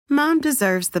Mom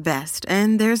deserves the best,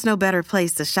 and there's no better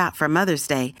place to shop for Mother's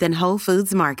Day than Whole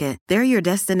Foods Market. They're your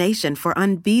destination for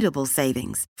unbeatable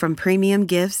savings, from premium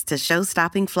gifts to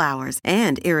show-stopping flowers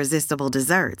and irresistible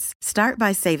desserts. Start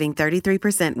by saving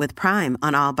 33% with Prime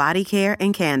on all body care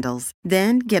and candles.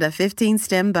 Then get a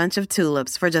 15-stem bunch of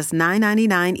tulips for just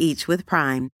 $9.99 each with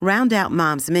Prime. Round out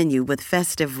Mom's menu with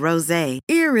festive rosé,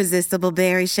 irresistible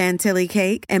berry chantilly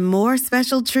cake, and more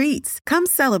special treats. Come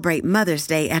celebrate Mother's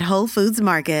Day at Whole Foods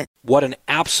Market. What an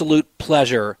absolute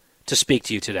pleasure to speak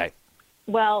to you today.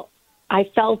 Well, I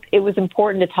felt it was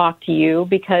important to talk to you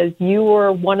because you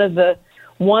were one of the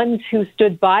ones who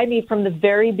stood by me from the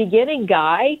very beginning,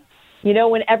 Guy. You know,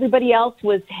 when everybody else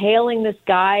was hailing this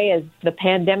guy as the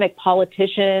pandemic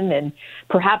politician and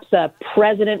perhaps a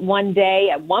president one day,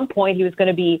 at one point he was going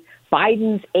to be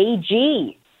Biden's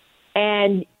AG.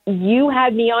 And you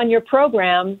had me on your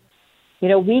program, you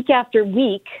know, week after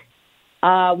week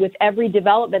with every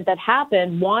development that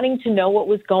happened, wanting to know what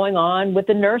was going on with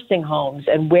the nursing homes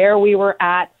and where we were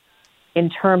at in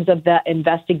terms of the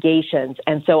investigations.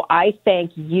 And so I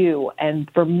thank you. And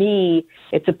for me,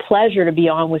 it's a pleasure to be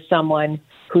on with someone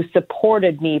who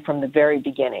supported me from the very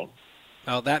beginning.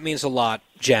 Oh, that means a lot,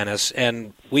 Janice.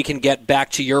 And we can get back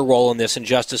to your role in this in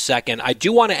just a second. I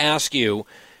do want to ask you,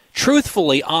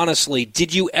 truthfully, honestly,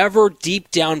 did you ever deep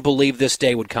down believe this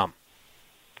day would come?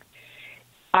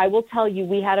 I will tell you,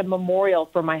 we had a memorial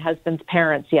for my husband's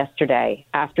parents yesterday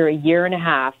after a year and a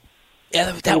half.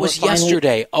 Yeah, that was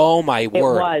yesterday. Oh, my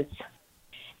word. It was.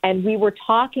 And we were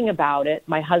talking about it,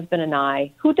 my husband and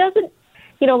I, who doesn't,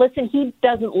 you know, listen, he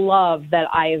doesn't love that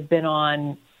I have been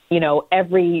on, you know,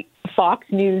 every Fox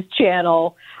News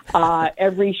channel,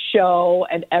 every show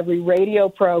and every radio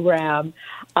program,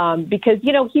 because,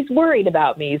 you know, he's worried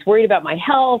about me. He's worried about my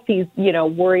health. He's, you know,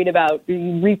 worried about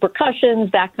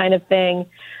repercussions, that kind of thing.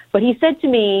 But he said to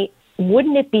me,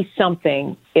 wouldn't it be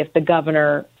something if the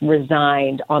governor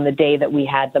resigned on the day that we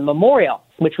had the memorial,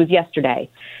 which was yesterday?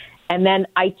 And then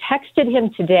I texted him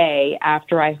today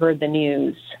after I heard the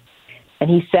news, and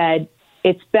he said,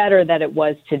 it's better that it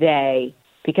was today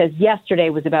because yesterday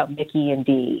was about Mickey and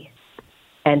Dee.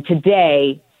 And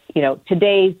today, you know,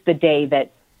 today's the day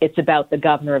that it's about the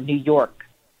governor of New York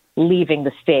leaving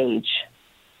the stage.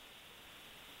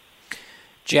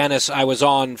 Janice, I was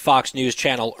on Fox News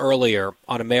Channel earlier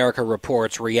on America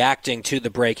Reports reacting to the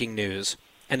breaking news,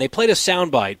 and they played a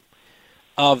soundbite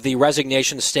of the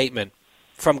resignation statement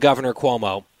from Governor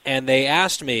Cuomo, and they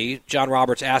asked me, John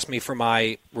Roberts asked me for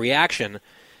my reaction,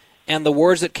 and the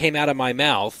words that came out of my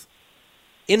mouth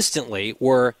instantly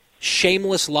were,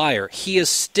 shameless liar. He is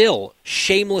still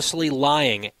shamelessly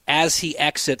lying as he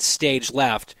exits stage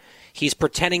left. He's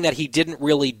pretending that he didn't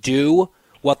really do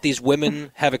what these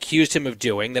women have accused him of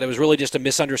doing, that it was really just a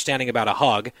misunderstanding about a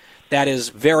hug. That is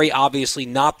very obviously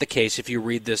not the case if you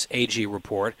read this AG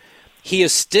report. He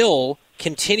is still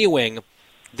continuing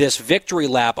this victory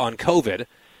lap on COVID,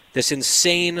 this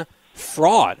insane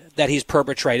fraud that he's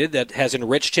perpetrated that has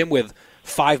enriched him with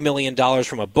 $5 million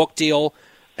from a book deal,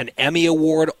 an Emmy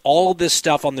Award, all this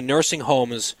stuff on the nursing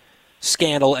homes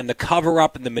scandal and the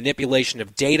cover-up and the manipulation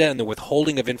of data and the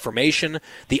withholding of information,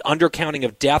 the undercounting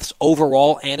of deaths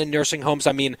overall and in nursing homes.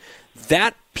 I mean,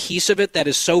 that piece of it that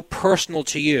is so personal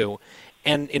to you,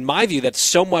 and in my view, that's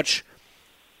so much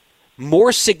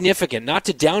more significant, not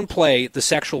to downplay the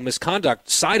sexual misconduct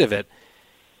side of it.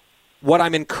 What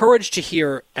I'm encouraged to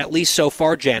hear, at least so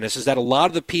far, Janice, is that a lot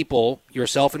of the people,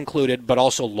 yourself included, but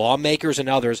also lawmakers and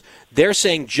others, they're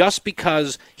saying just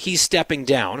because he's stepping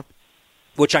down,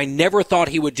 which I never thought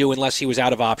he would do unless he was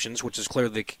out of options, which is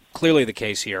clearly the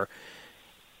case here,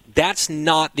 that's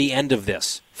not the end of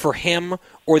this. For him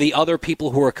or the other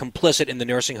people who are complicit in the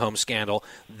nursing home scandal,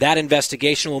 that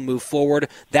investigation will move forward.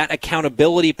 That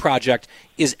accountability project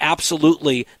is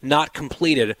absolutely not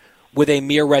completed with a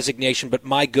mere resignation, but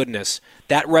my goodness,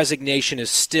 that resignation is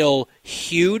still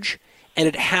huge, and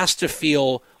it has to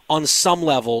feel, on some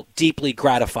level, deeply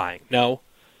gratifying, no?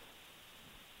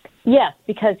 Yes,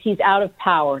 because he's out of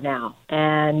power now.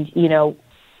 And, you know,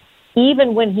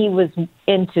 even when he was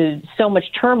into so much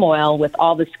turmoil with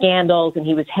all the scandals and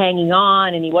he was hanging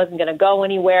on and he wasn't going to go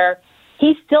anywhere,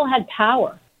 he still had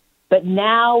power. But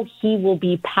now he will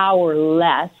be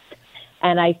powerless.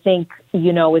 And I think,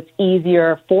 you know, it's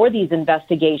easier for these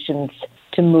investigations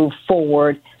to move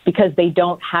forward because they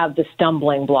don't have the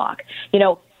stumbling block. You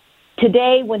know,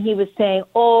 today when he was saying,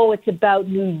 oh, it's about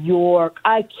New York,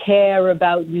 I care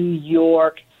about New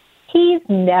York, he's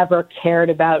never cared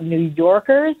about New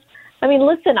Yorkers. I mean,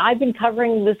 listen, I've been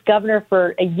covering this governor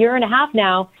for a year and a half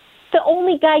now. The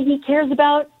only guy he cares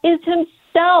about is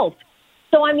himself.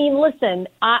 So, I mean, listen,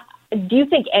 do you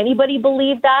think anybody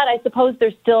believed that? I suppose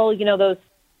there's still,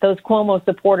 those Cuomo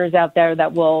supporters out there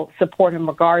that will support him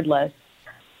regardless.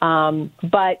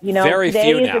 But, Very today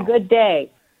few is now. a good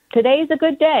day. Today is a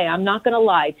good day. I'm not going to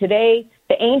lie. Today,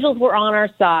 the angels were on our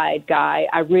side, Guy.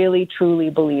 I really, truly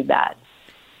believe that.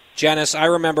 Janice, I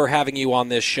remember having you on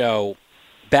this show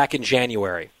back in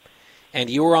January, and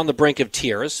you were on the brink of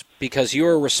tears because you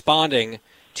were responding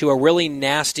to a really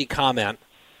nasty comment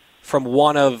from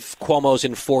one of Cuomo's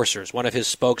enforcers, one of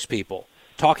his spokespeople,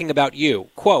 talking about you.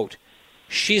 Quote,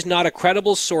 "She's not a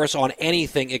credible source on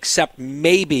anything except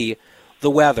maybe the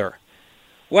weather."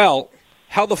 Well,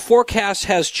 how the forecast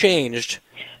has changed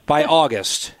by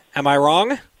August. Am I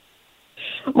wrong?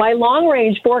 My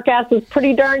long-range forecast was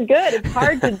pretty darn good. It's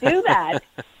hard to do that.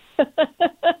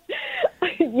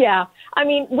 Yeah. I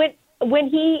mean, when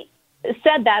he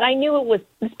said that, I knew it was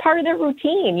part of their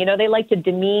routine. They like to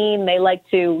demean. They like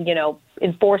to,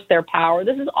 enforce their power.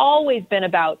 This has always been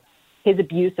about his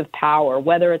abuse of power,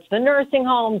 whether it's the nursing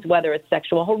homes, whether it's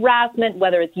sexual harassment,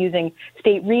 whether it's using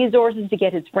state resources to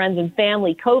get his friends and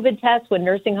family COVID tests when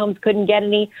nursing homes couldn't get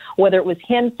any, whether it was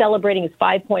him celebrating his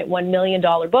 $5.1 million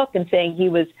book and saying he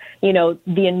was,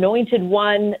 the anointed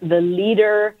one, the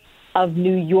leader of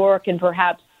New York and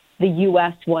perhaps the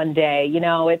U.S. one day.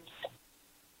 It's,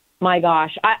 my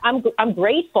gosh, I'm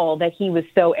grateful that he was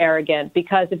so arrogant,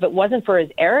 because if it wasn't for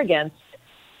his arrogance,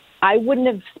 I wouldn't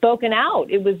have spoken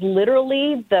out. It was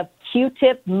literally the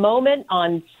Q-tip moment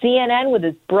on CNN with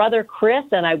his brother Chris,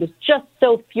 and I was just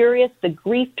so furious. The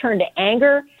grief turned to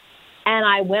anger, and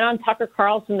I went on Tucker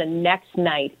Carlson the next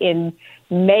night in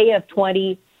May of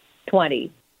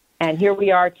 2020. And here we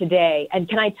are today. And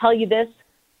can I tell you this?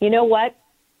 You know what?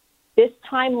 This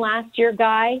time last year,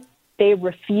 Guy, they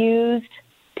refused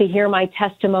to hear my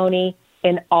testimony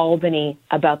in Albany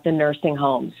about the nursing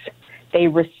homes. They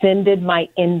rescinded my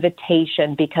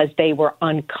invitation because they were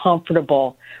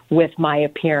uncomfortable with my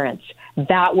appearance.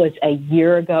 That was a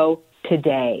year ago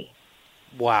today.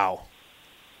 Wow.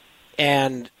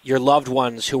 And your loved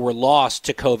ones who were lost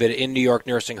to COVID in New York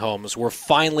nursing homes were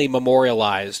finally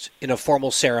memorialized in a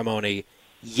formal ceremony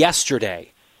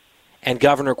yesterday, and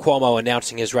Governor Cuomo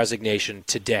announcing his resignation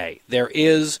today. There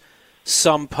is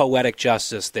some poetic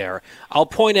justice there. I'll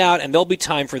point out, and there'll be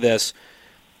time for this,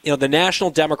 the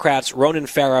National Democrats, Ronan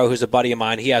Farrow, who's a buddy of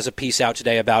mine, he has a piece out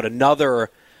today about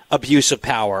another abuse of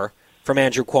power from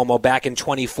Andrew Cuomo back in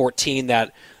 2014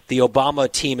 that the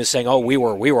Obama team is saying, we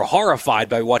were horrified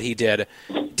by what he did.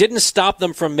 Didn't stop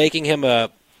them from making him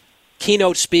a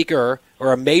keynote speaker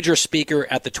or a major speaker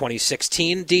at the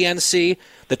 2016 DNC,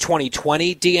 the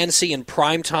 2020 DNC in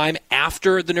prime time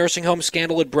after the nursing home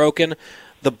scandal had broken.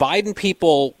 The Biden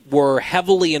people were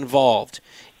heavily involved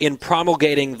in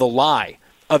promulgating the lie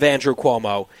of Andrew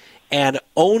Cuomo, and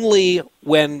only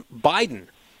when Biden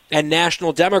and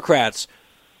National Democrats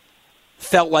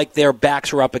felt like their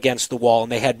backs were up against the wall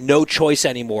and they had no choice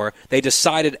anymore, they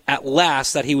decided at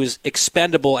last that he was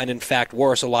expendable and, in fact,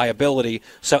 worse, a liability,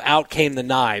 so out came the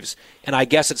knives. And I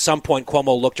guess at some point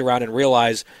Cuomo looked around and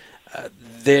realized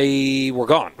they were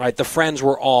gone, right? The friends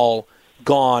were all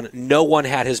gone. No one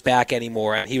had his back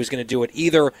anymore, and he was going to do it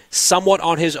either somewhat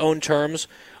on his own terms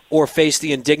or face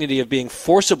the indignity of being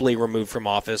forcibly removed from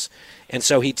office. And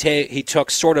so he took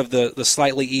sort of the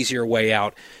slightly easier way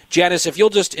out. Janice, if you'll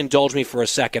just indulge me for a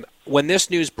second. When this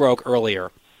news broke earlier,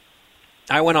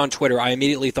 I went on Twitter. I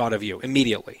immediately thought of you,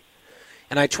 immediately.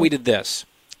 And I tweeted this,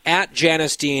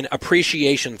 @JaniceDean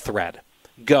appreciation thread,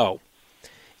 go.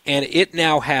 And it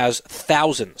now has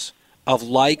thousands of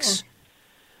likes,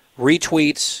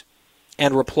 retweets,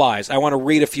 and replies. I want to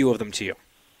read a few of them to you.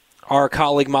 Our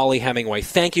colleague Molly Hemingway,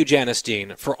 thank you, Janice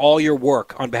Dean, for all your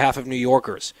work on behalf of New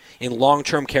Yorkers in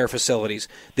long-term care facilities.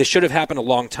 This should have happened a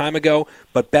long time ago,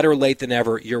 but better late than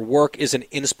ever. Your work is an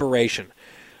inspiration.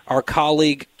 Our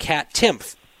colleague Kat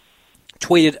Timpf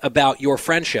tweeted about your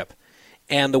friendship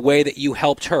and the way that you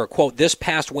helped her. Quote, "This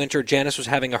past winter, Janice was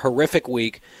having a horrific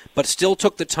week, but still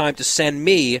took the time to send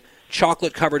me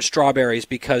chocolate-covered strawberries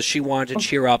because she wanted to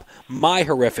cheer up my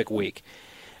horrific week."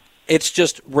 It's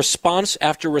just response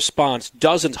after response,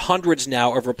 dozens, hundreds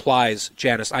now of replies,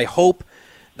 Janice. I hope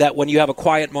that when you have a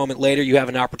quiet moment later, you have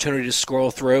an opportunity to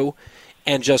scroll through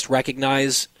and just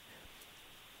recognize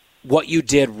what you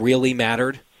did really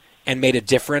mattered and made a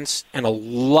difference, and a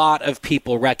lot of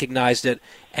people recognized it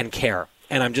and care.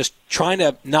 And I'm just trying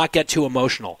to not get too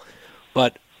emotional,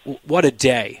 but what a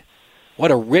day. What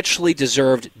a richly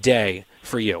deserved day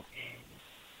for you.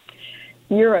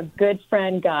 You're a good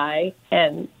friend, Guy,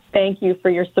 and thank you for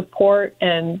your support.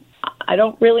 And I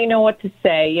don't really know what to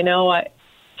say.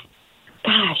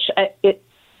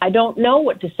 I don't know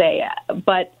what to say.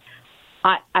 But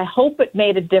I hope it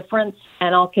made a difference,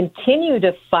 and I'll continue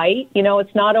to fight. You know,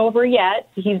 it's not over yet.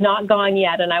 He's not gone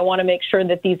yet, and I want to make sure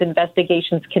that these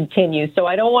investigations continue. So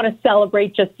I don't want to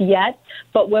celebrate just yet,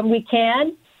 but when we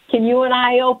can you and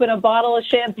I open a bottle of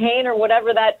champagne or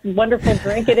whatever that wonderful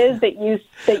drink it is that you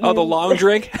Oh, the long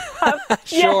drink?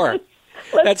 Sure. Yes.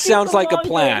 That sounds like a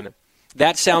plan.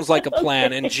 That sounds like a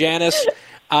plan. And Janice,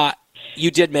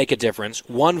 you did make a difference.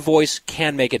 One voice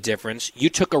can make a difference. You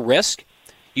took a risk.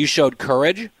 You showed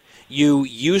courage. You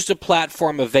used a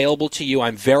platform available to you.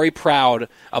 I'm very proud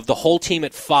of the whole team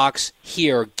at Fox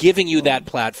here giving you that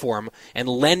platform and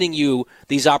lending you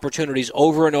these opportunities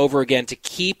over and over again to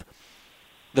keep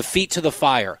the feet to the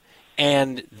fire.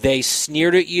 And they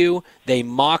sneered at you. They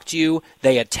mocked you.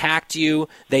 They attacked you.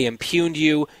 They impugned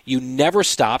you. You never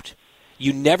stopped.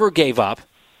 You never gave up.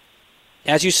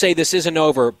 As you say, this isn't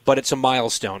over, but it's a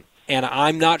milestone. And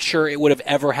I'm not sure it would have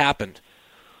ever happened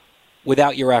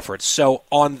without your efforts. So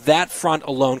on that front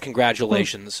alone,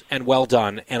 congratulations and well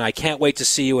done. And I can't wait to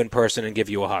see you in person and give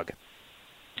you a hug.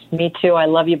 Me too. I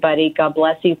love you, buddy. God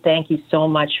bless you. Thank you so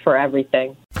much for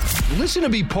everything. Listen to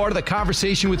be part of the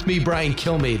conversation with me, Brian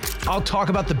Kilmeade. I'll talk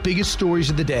about the biggest stories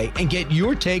of the day and get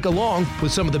your take along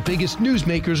with some of the biggest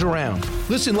newsmakers around.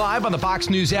 Listen live on the Fox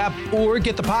News app or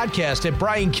get the podcast at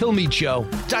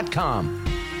briankilmeadshow.com.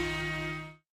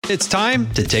 It's time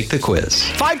to take the quiz.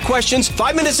 5 questions,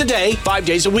 5 minutes a day, 5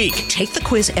 days a week. Take the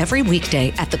quiz every weekday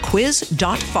at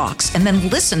thequiz.fox and then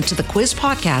listen to the quiz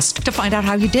podcast to find out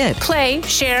how you did. Play,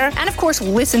 share, and of course,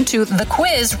 listen to the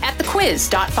quiz at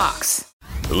thequiz.fox.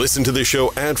 Listen to the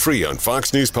show ad-free on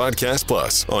Fox News Podcast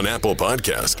Plus, on Apple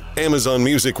Podcast, Amazon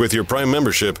Music with your Prime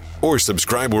membership, or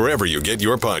subscribe wherever you get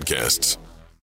your podcasts.